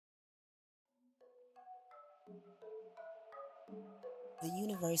The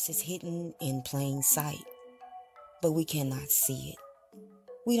universe is hidden in plain sight, but we cannot see it.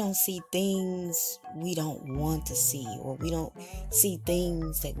 We don't see things we don't want to see, or we don't see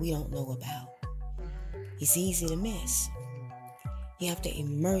things that we don't know about. It's easy to miss. You have to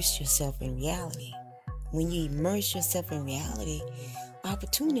immerse yourself in reality. When you immerse yourself in reality,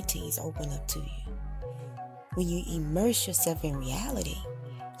 opportunities open up to you. When you immerse yourself in reality,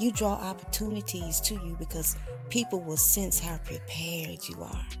 you draw opportunities to you because people will sense how prepared you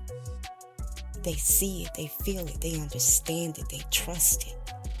are. They see it, they feel it, they understand it, they trust it,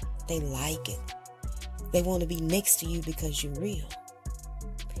 they like it. They want to be next to you because you're real.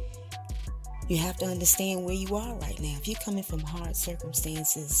 You have to understand where you are right now. If you're coming from hard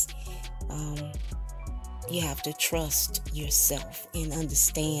circumstances, you have to trust yourself and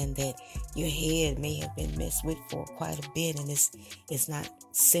understand that your head may have been messed with for quite a bit, and it's not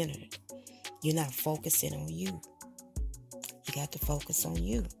centered. You're not focusing on you. You got to focus on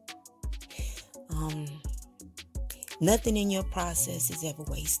you. Nothing in your process is ever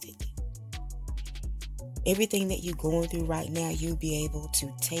wasted. Everything that you're going through right now, you'll be able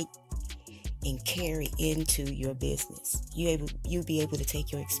to take and carry into your business. You'll be able to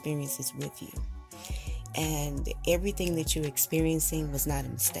take your experiences with you. And everything that you're experiencing was not a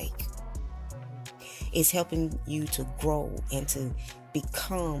mistake. It's helping you to grow and to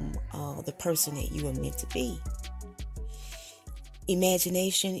become the person that you are meant to be.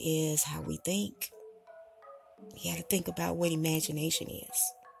 Imagination is how we think. You got to think about what imagination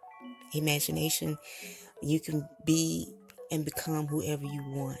is. Imagination, you can be and become whoever you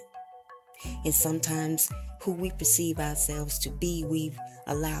want. And sometimes who we perceive ourselves to be, we've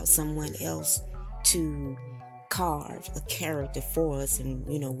allowed someone else to carve a character for us, and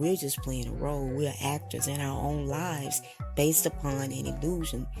we're just playing a role. We're actors in our own lives based upon an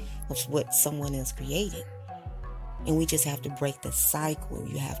illusion of what someone else created. And we just have to break the cycle.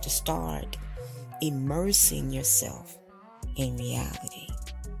 You have to start immersing yourself in reality.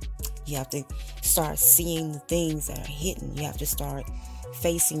 You have to start seeing the things that are hidden. You have to start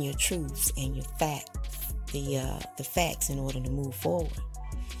facing your truths and your the facts in order to move forward.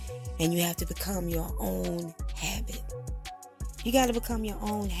 And you have to become your own habit. You got to become your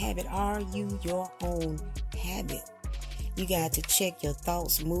own habit. Are you your own habit? You got to check your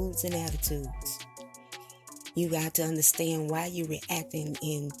thoughts, moods, and attitudes. You got to understand why you're reacting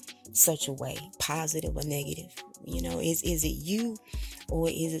in such a way, positive or negative. Is it you, or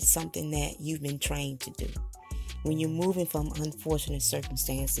is it something that you've been trained to do? When you're moving from unfortunate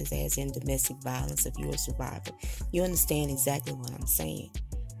circumstances, as in domestic violence, if you're a survivor, you understand exactly what I'm saying.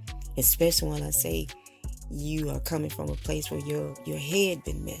 Especially when I say you are coming from a place where your head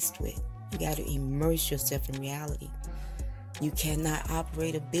been messed with. You got to immerse yourself in reality. You cannot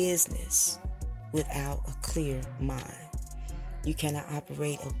operate a business without a clear mind. You cannot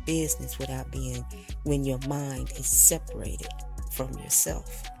operate a business when your mind is separated from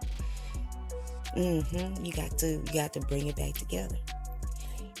yourself. You got to bring it back together.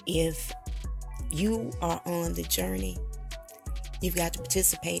 If you are on the journey, you've got to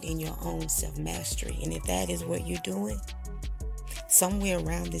participate in your own self-mastery. And if that is what you're doing, somewhere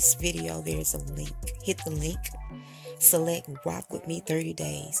around this video, there's a link. Hit the link. Select Rock With Me 30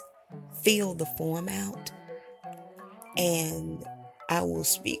 Days. Fill the form out. And I will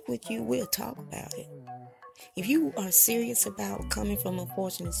speak with you. We'll talk about it. If you are serious about coming from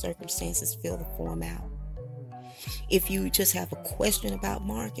unfortunate circumstances, fill the form out. If you just have a question about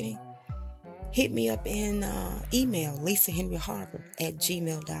marketing, hit me up in email,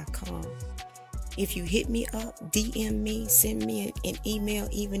 lisahenryharper@gmail.com. If you hit me up, DM me, send me an email,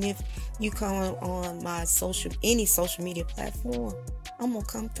 even if you come on my any social media platform, I'm going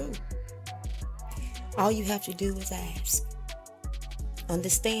to come through. All you have to do is ask.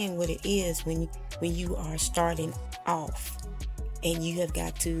 Understand what it is when you are starting off, and you have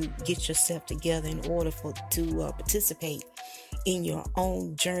got to get yourself together in order to participate in your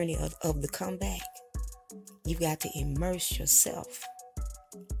own journey of the comeback. You've got to immerse yourself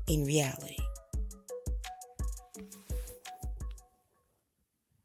in reality.